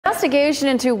investigation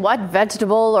into what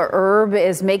vegetable or herb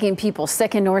is making people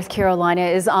sick in North Carolina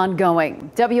is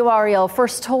ongoing. WREL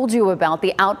first told you about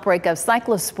the outbreak of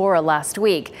cyclospora last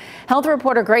week. Health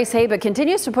reporter Grace Haba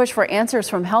continues to push for answers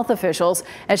from health officials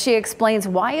as she explains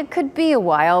why it could be a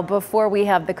while before we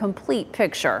have the complete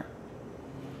picture.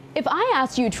 If I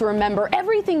asked you to remember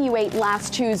everything you ate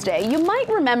last Tuesday, you might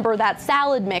remember that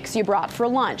salad mix you brought for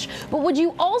lunch. But would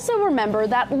you also remember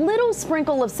that little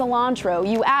sprinkle of cilantro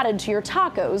you added to your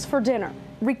tacos for dinner?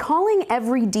 Recalling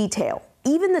every detail,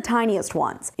 even the tiniest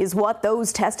ones, is what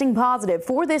those testing positive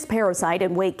for this parasite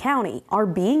in Wake County are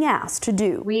being asked to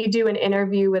do. We do an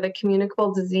interview with a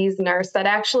communicable disease nurse that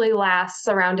actually lasts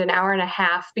around an hour and a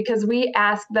half because we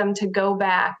ask them to go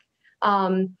back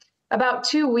about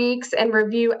 2 weeks and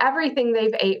review everything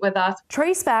they've ate with us.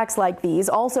 Trace facts like these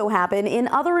also happen in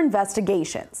other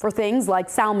investigations for things like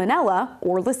salmonella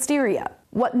or listeria.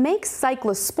 What makes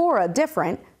cyclospora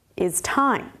different is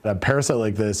time. A parasite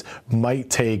like this might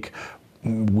take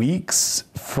weeks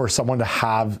for someone to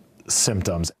have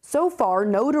symptoms. So far,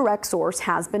 no direct source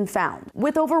has been found,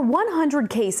 with over 100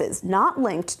 cases not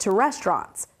linked to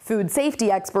restaurants. Food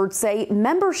safety experts say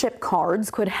membership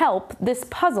cards could help this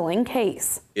puzzling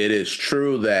case. It is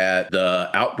true that the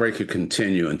outbreak could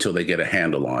continue until they get a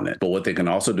handle on it. But what they can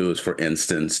also do is, for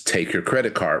instance, take your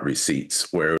credit card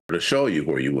receipts where to show you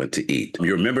where you went to eat,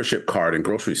 your membership card in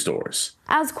grocery stores.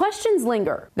 As questions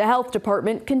linger, the health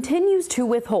department continues to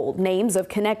withhold names of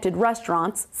connected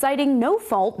restaurants, citing no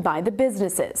fault by the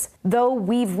businesses, though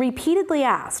we've repeatedly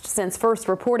asked since first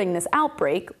reporting this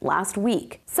outbreak last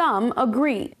week. Some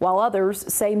agree, while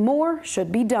others say more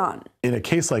should be done. In a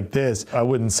case like this, I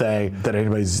wouldn't say that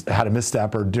anybody's had a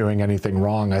misstep or doing anything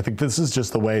wrong. I think this is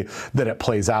just the way that it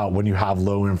plays out when you have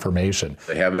low information.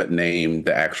 They haven't named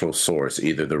the actual source,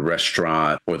 either the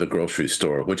restaurant or the grocery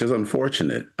store, which is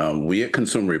unfortunate. We at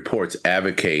Consumer Reports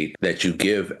advocate that you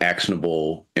give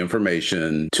actionable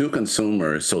information to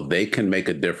consumers so they can make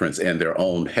a difference in their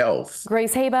own health.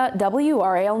 Grace Haba,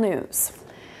 WRAL News.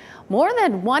 More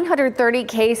than 130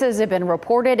 cases have been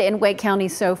reported in Wake County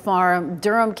so far.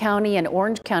 Durham County and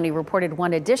Orange County reported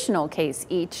one additional case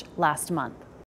each last month.